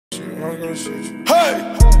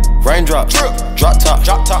Hey! Raindrop, drop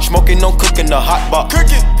top, smoking, no cooking, the hot box.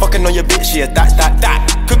 Fucking on your bitch, yeah,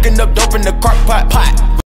 that. Cooking up dope in the crock pot.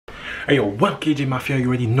 Hey yo, what up, KJ Mafia? You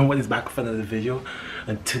already know what is back with another video,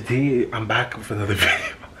 and today I'm back with another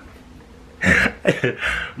video.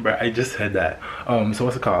 Bro, I just said that. So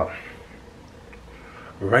what's it called?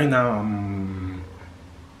 Right now I'm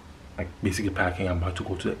like basically packing. I'm about to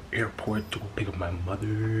go to the airport to go pick up my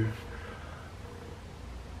mother,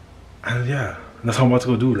 and yeah, that's what I'm about to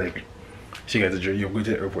go do. Like, she gets a journey. I'm going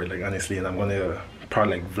to the airport, like, honestly, and I'm gonna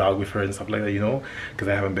probably like vlog with her and stuff like that, you know, because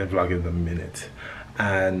I haven't been vlogging in a minute.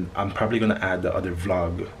 And I'm probably gonna add the other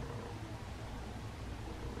vlog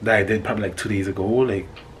that I did probably like 2 days ago. Like,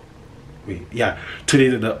 wait, yeah, 2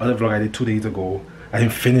 days. The other vlog I did 2 days ago, I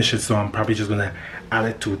didn't finish it, so I'm probably just gonna add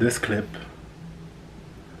it to this clip.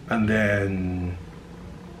 And then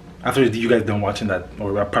after you guys done watching that,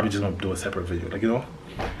 or I'm probably just gonna do a separate video, like, you know.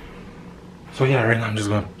 So yeah, right now I'm just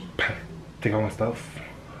gonna take all my stuff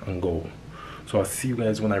and go. So I'll see you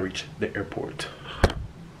guys when I reach the airport.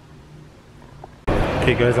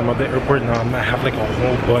 Okay guys, I'm at the airport now. I have like a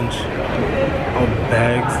whole bunch of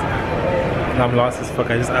bags and I'm lost as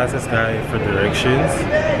fuck. I just asked this guy for directions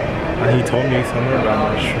and he told me somewhere, but I'm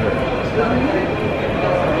not sure.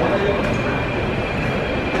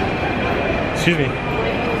 Excuse me.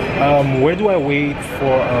 Where do I wait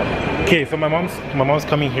for? Okay, so my mom's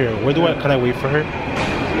coming here. Where can I wait for her?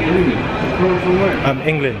 From where?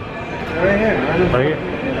 England. Right here. Right here?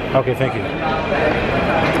 Okay, thank you.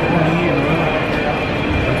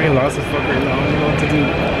 I'm getting lost as fuck right now. I don't know what to do.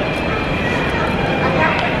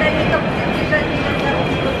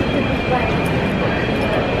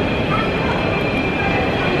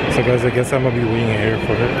 So guys, I guess I'm gonna be waiting here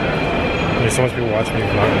for her. There's so much people watching me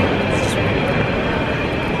vlogging. It's just waiting.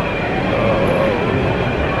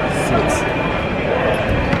 Six.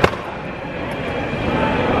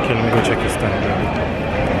 Okay, let me go check this time.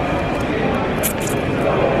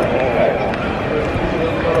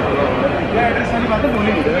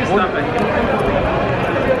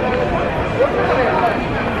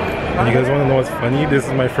 And you guys want to know what's funny? This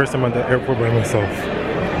is my first time at the airport by myself.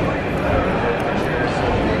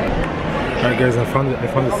 Alright guys, I found a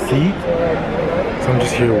seat, so I'm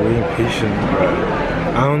just here waiting patient.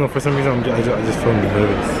 I don't know, for some reason I just feel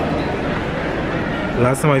nervous.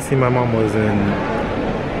 Last time I seen my mom was in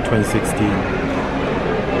 2016.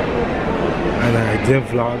 And I didn't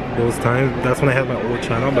vlog those times. That's when I had my old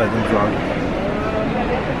channel, but I didn't vlog.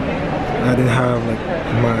 And I didn't have like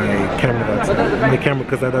my camera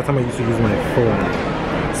because at that time I used to use my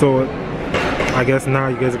phone. So I guess now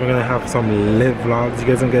you guys are gonna have some lit vlogs. You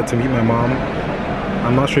guys are gonna get to meet my mom.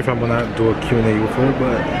 I'm not sure if I'm gonna do a Q&A with her,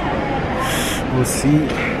 but we'll see.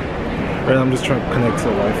 Right now I'm just trying to connect to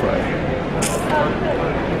the Wi-Fi.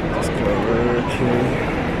 Just go over, okay.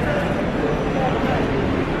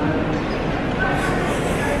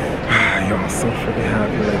 Yo, I'm so freaking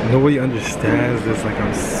happy. Like, nobody understands this. Like,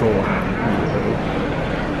 I'm so happy, bro.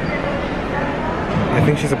 I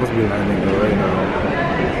think she's supposed to be landing though right now.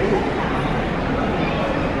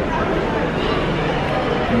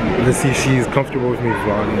 Let's see if she's comfortable with me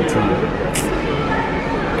vlogging too.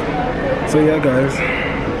 So yeah guys,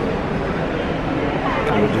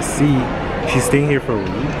 we'll just see. She's staying here for a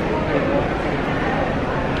week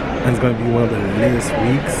and it's gonna be one of the latest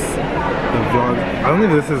weeks. The vlog, I don't know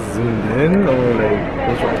if this is zoomed in or like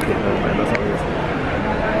what's wrong. Okay, never mind, that's all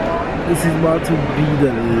this is about to be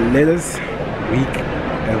the latest week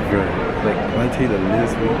ever. Like, when I tell you the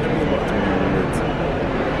latest week, it's about to be lit.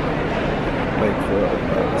 Like,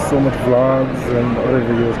 so much vlogs and other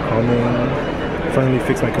videos coming. Finally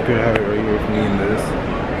fixed my computer, have it right here with me in this.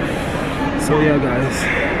 So yeah guys,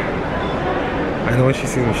 I know when she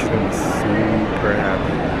sees me she's gonna be super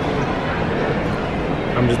happy.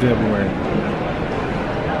 I'm just doing everything right.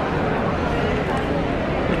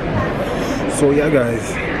 So yeah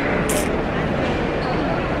guys,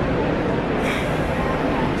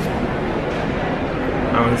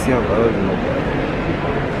 I honestly have other than nobody.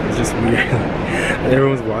 It's just weird.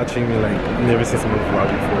 Everyone's watching me like I've never seen someone vlog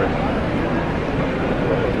before.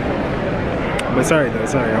 But sorry though,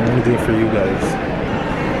 sorry, I'm only doing it for you guys.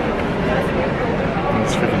 I'm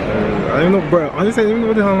just freaking nervous. I don't know, bro. Honestly, I don't even know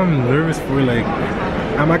what the hell I'm nervous for. Like,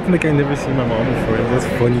 I'm acting like I never seen my mom before. It's just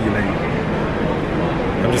funny, like,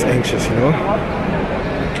 I'm just anxious, you know?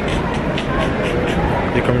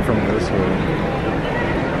 They're coming from this way.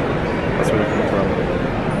 That's where they're coming from.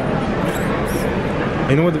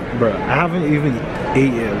 You know what, bro? I haven't even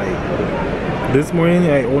ate yet. Like, this morning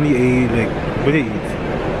I only ate, like, what did I eat?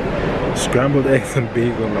 Scrambled eggs and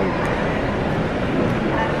bagel, like.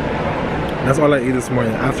 That's all I ate this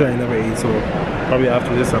morning. After I never ate, so probably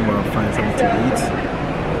after this I'm gonna find something to eat.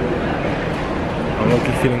 I'm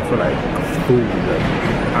looking feeling for like food, like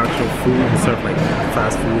actual food instead of like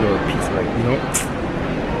fast food or pizza, like, you know.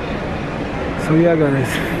 So yeah guys,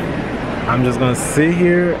 I'm just gonna sit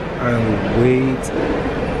here and wait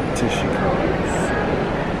till she comes.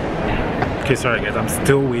 Okay, sorry guys, I'm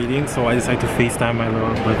still waiting, so I decided to FaceTime my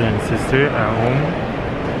little brother and sister at home.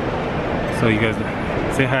 So you guys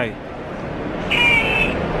say hi.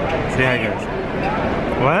 Say hi guys.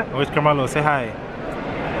 What? Where's Carmelo? Say hi.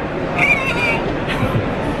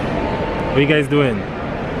 What are you guys doing?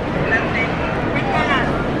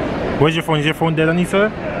 Where's your phone? Is your phone dead, Anissa?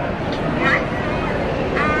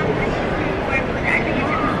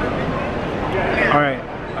 Alright.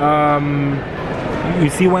 You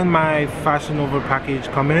see when my Fashion Nova package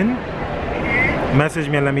come in? Message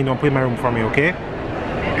me and let me know. Put in my room for me, okay?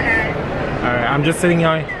 Alright, I'm just sitting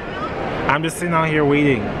out here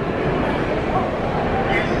waiting.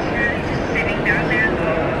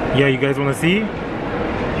 Yeah, you guys wanna see?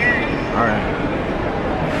 Alright.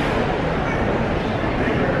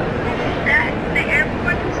 The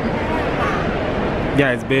airport is small.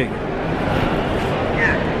 Yeah, it's big.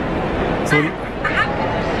 Yeah. So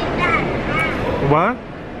what?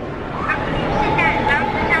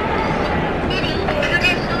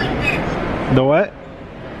 The what?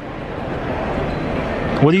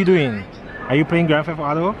 What are you doing? Are you playing Grand Theft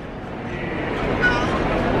Auto?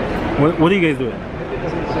 What are you guys doing?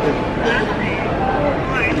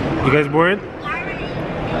 You guys bored?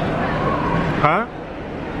 Huh?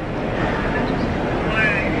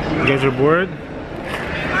 You guys are bored?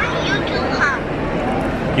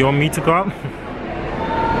 You want me to come?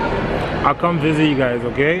 I'll come visit you guys,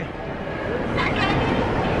 okay?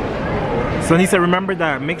 So Anissa, remember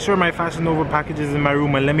that. Make sure my Fashion Nova package is in my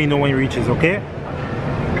room and let me know when it reaches, okay?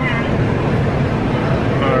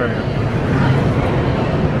 Alright.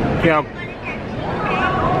 Okay,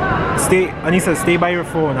 Anissa, stay by your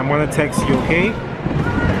phone. I'm gonna text you, okay?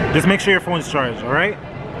 Just make sure your phone's charged, alright?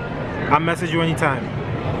 I'll message you anytime.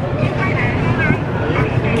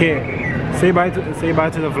 Okay. Say bye to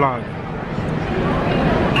the vlog.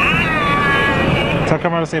 Tell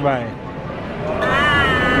Camera to say bye.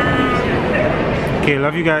 Okay,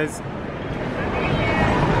 love you guys.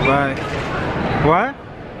 Bye. What?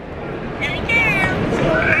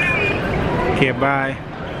 Okay, bye.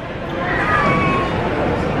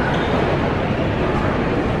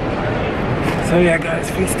 So yeah guys,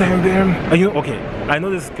 FaceTime them. Are you okay? I know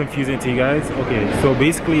this is confusing to you guys. Okay, so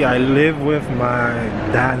basically I live with my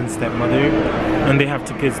dad and stepmother and they have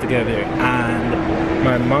 2 kids together, and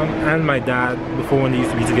my mom and my dad, before when they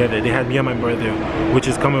used to be together, they had me and my brother, which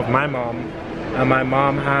is coming with my mom, and my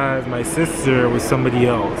mom has my sister with somebody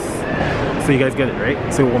else. So you guys get it, right?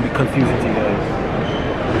 So it won't be confusing to you guys.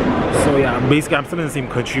 So yeah, basically I'm still in the same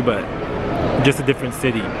country but just a different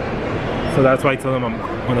city. So that's why I tell them I'm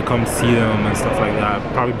gonna come see them and stuff like that.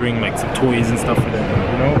 Probably bring like some toys and stuff for them,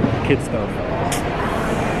 you know, kid stuff.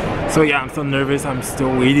 So yeah, I'm still nervous. I'm still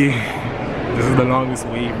waiting. This is the longest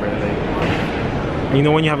wait, bro. Like, you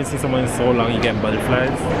know when you haven't seen someone in so long, you get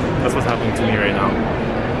butterflies. That's what's happening to me right now.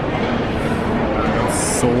 I'm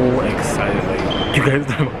so excited. Like, you guys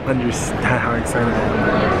don't understand how excited I am.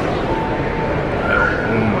 Like,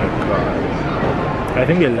 oh my god. I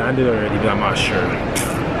think they landed already, but I'm not sure.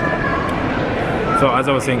 So as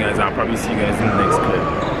I was saying guys, I'll probably see you guys in the next clip.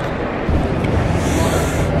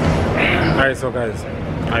 Alright, so guys,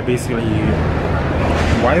 I basically...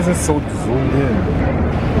 Why is it so zoomed in?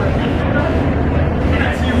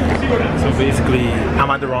 So basically,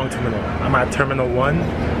 I'm at the wrong terminal. I'm at Terminal 1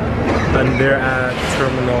 and they're at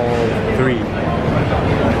Terminal 3.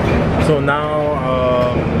 So now,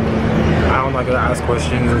 I'm not gonna ask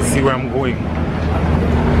questions and see where I'm going.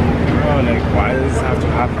 Oh, like, why does this have to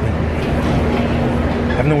happen?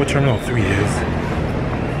 I don't know what Terminal 3 is.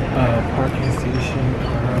 Parking station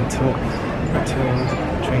until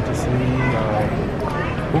train to city.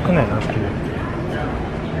 Who can I ask here?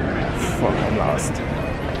 Fuck, I'm lost.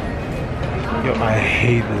 Yo, I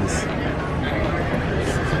hate this.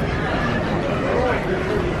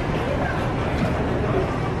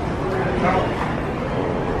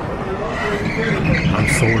 I'm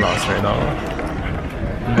so lost right now.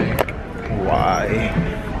 Like, why?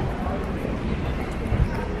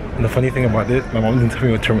 And the funny thing about this, my mom didn't tell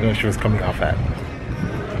me what terminal she was coming off at.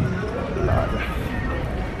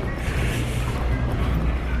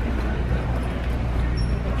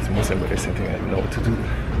 It's the most embarrassing thing I know what to do.